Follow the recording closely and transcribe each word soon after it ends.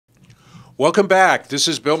Welcome back. This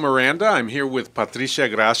is Bill Miranda. I'm here with Patricia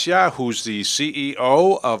Gracia, who's the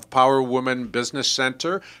CEO of Power Woman Business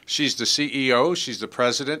Center. She's the CEO, she's the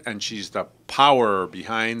president, and she's the power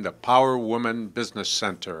behind the Power Woman Business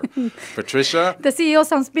Center. Patricia? The CEO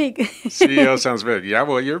sounds big. CEO sounds big. Yeah,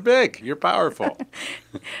 well, you're big. You're powerful.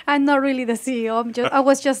 I'm not really the CEO. I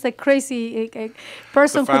was just a crazy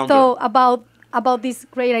person who thought about this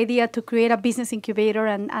great idea to create a business incubator,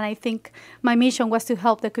 and I think my mission was to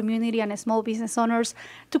help the community and small business owners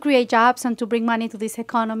to create jobs and to bring money to this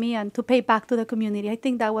economy and to pay back to the community. I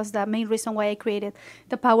think that was the main reason why I created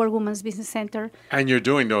the Power Women's Business Center. And you're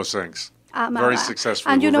doing those things. Very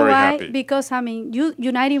successful. And you know why? Happy. Because, I mean,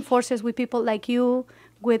 uniting forces with people like you,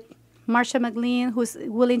 with Marsha, McLeon, who's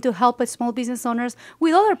willing to help small business owners,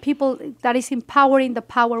 with other people that is empowering the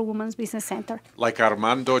Power Women's Business Center. Like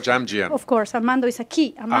Armando Jamjian. Of course, Armando is a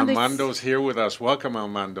key. Armando's here with us. Welcome,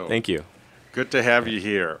 Armando. Thank you. Good to have you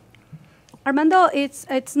here. Armando,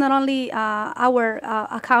 it's not only our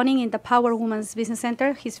accounting in the Power Women's Business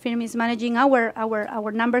Center. His firm is managing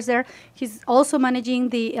our numbers there. He's also managing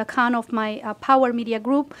the account of my Power Media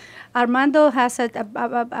Group. Armando has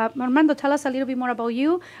Armando, tell us a little bit more about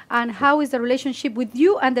you and how is the relationship with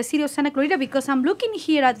you and the city of Santa Clarita, because I'm looking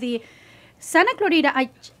here at the Santa Clarita. I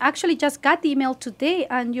actually just got the email today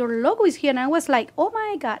and your logo is here, and I was like, oh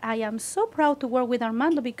my God, I am so proud to work with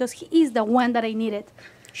Armando because he is the one that I needed.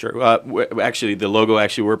 Sure. Actually, the logo,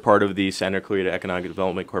 we're part of the Santa Clarita Economic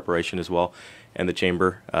Development Corporation as well, and the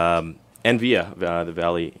Chamber, and via the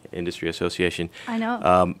Valley Industry Association. I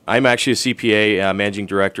know. I'm actually a CPA, Managing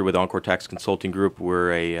Director with Encore Tax Consulting Group.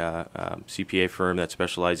 We're a CPA firm that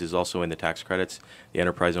specializes also in the tax credits, the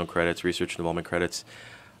enterprise zone credits, research and development credits.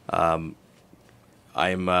 I'm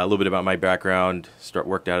a little bit about my background.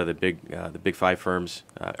 Worked out of the big five firms,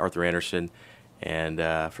 Arthur Andersen.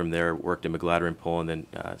 And from there, worked in McLeon Poll, and then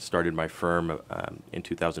started my firm in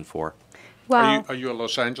 2004. Wow. Are you a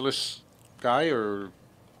Los Angeles guy or?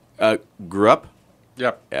 Grew up?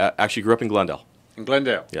 Yep. Actually grew up in Glendale. In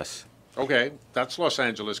Glendale? Yes. Okay. That's Los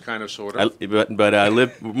Angeles kind of, sort of. But I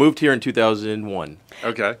moved here in 2001.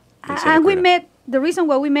 Okay. And we met, the reason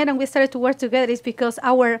why we met and we started to work together is because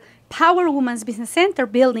our Power Women's Business Center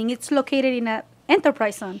building, it's located in an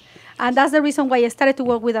enterprise zone. And that's the reason why I started to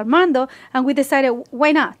work with Armando, and we decided,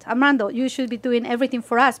 why not? Armando, you should be doing everything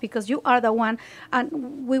for us because you are the one.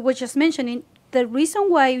 And we were just mentioning, the reason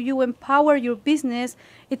why you empower your business,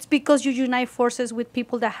 it's because you unite forces with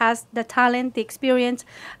people that has the talent, the experience,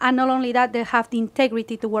 and not only that, they have the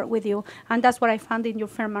integrity to work with you. And that's what I found in your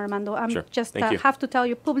firm, Armando. I'm sure. just have to tell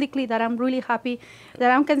you publicly that I'm really happy that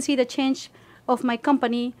I can see the change of my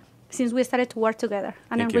company since we started to work together,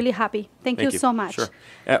 and I'm really happy. Thank you so much. Sure.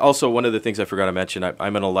 Also, one of the things I forgot to mention,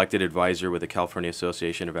 I'm an elected advisor with the California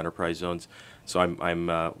Association of Enterprise Zones. So I'm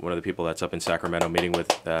one of the people that's up in Sacramento meeting with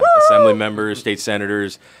assembly members, state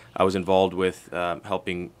senators. I was involved with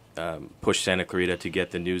helping push Santa Clarita to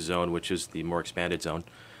get the new zone, which is the more expanded zone.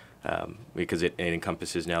 Because it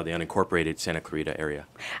encompasses now the unincorporated Santa Clarita area.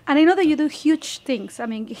 And I know that you do huge things. I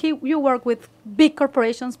mean, you work with big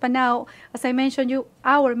corporations, but now, as I mentioned,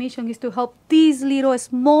 our mission is to help these little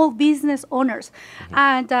small business owners.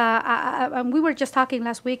 Mm-hmm. And we were just talking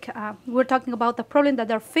last week, we were talking about the problem that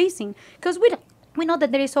they're facing, because we know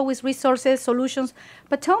that there is always resources, solutions,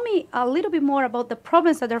 but tell me a little bit more about the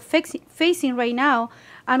problems that they're facing right now.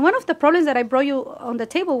 And one of the problems that I brought you on the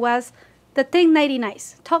table was the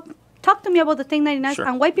 1099s. Talk to me about the 1099s. Sure.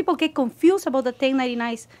 And why people get confused about the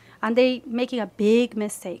 1099s and they making a big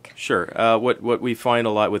mistake. Sure. What we find a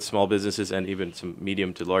lot with small businesses and even some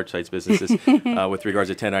medium to large size businesses with regards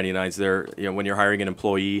to 1099s, when you're hiring an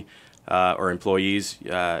employee or employees,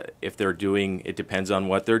 if they're doing, it depends on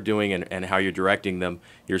what they're doing and how you're directing them.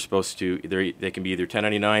 You're supposed to, they can be either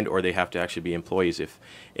 1099 or they have to actually be employees.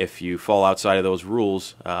 If you fall outside of those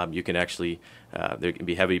rules, you can actually there can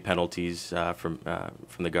be heavy penalties from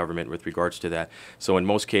the government with regards to that. So in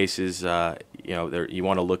most cases, you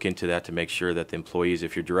want to look into that to make sure that the employees,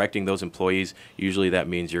 if you're directing those employees, usually that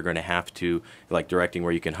means you're going to have to, like directing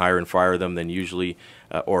where you can hire and fire them, then usually,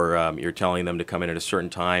 or you're telling them to come in at a certain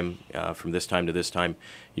time, from this time to this time.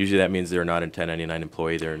 Usually that means they're not a 1099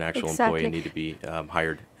 employee, they're an actual employee and need to be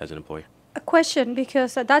hired as an employee. A question,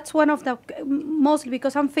 because that's one of the, mostly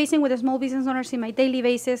because I'm facing with the small business owners in my daily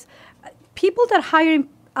basis, people that hire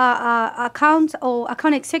account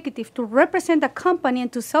executive to represent a company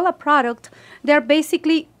and to sell a product, they're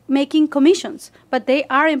basically making commissions, but they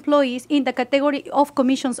are employees in the category of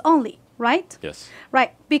commissions only, right? Yes.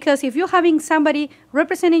 Right, because if you're having somebody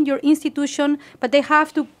representing your institution, but they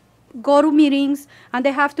have to go to meetings and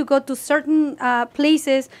they have to go to certain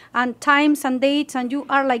places and times and dates, and you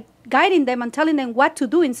are like guiding them and telling them what to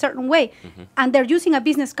do in certain way, and they're using a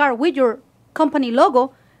business card with your company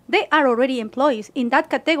logo, they are already employees in that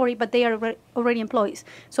category, but they are already employees.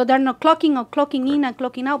 So they're not clocking or clocking in and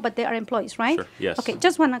clocking out, but they are employees, right? Sure. Yes. Okay,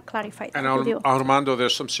 just want to clarify that And with you. Armando,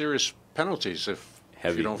 there's some serious penalties if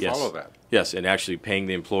you don't yes. follow that. Yes, and actually paying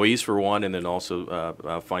the employees for one, and then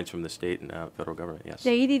also fines from the state and federal government. Yes.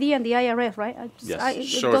 The EDD and the IRS, right?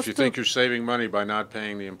 Yes. So if you think you're saving money by not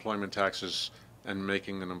paying the employment taxes and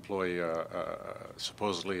making an employee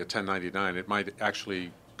supposedly a 1099, it might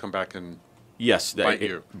actually come back and yes,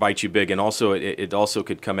 it bites you big, and also it also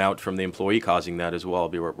could come out from the employee causing that as well.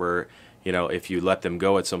 Where if you let them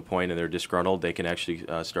go at some point and they're disgruntled, they can actually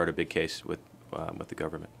start a big case with the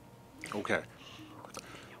government. Okay.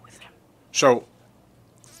 So,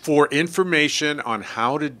 for information on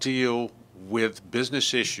how to deal with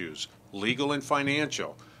business issues, legal and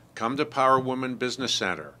financial, come to Power Women Business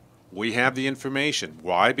Center. We have the information.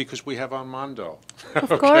 Why? Because we have Armando. Of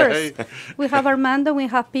course. We have Armando. We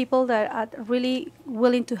have people that are really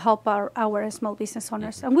willing to help our small business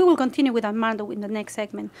owners. And we will continue with Armando in the next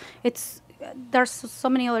segment. There's so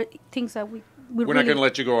many other things that we're not going to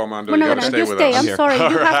let you go, Armando. We're You not got to going stay to. with Stay. us. I'm sorry.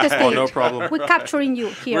 You have to stay. Oh, no problem. We're capturing you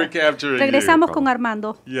here. We're capturing you. Regresamos con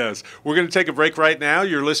Armando. Yes. We're going to take a break right now.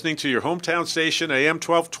 You're listening to your hometown station, AM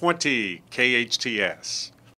 1220, KHTS.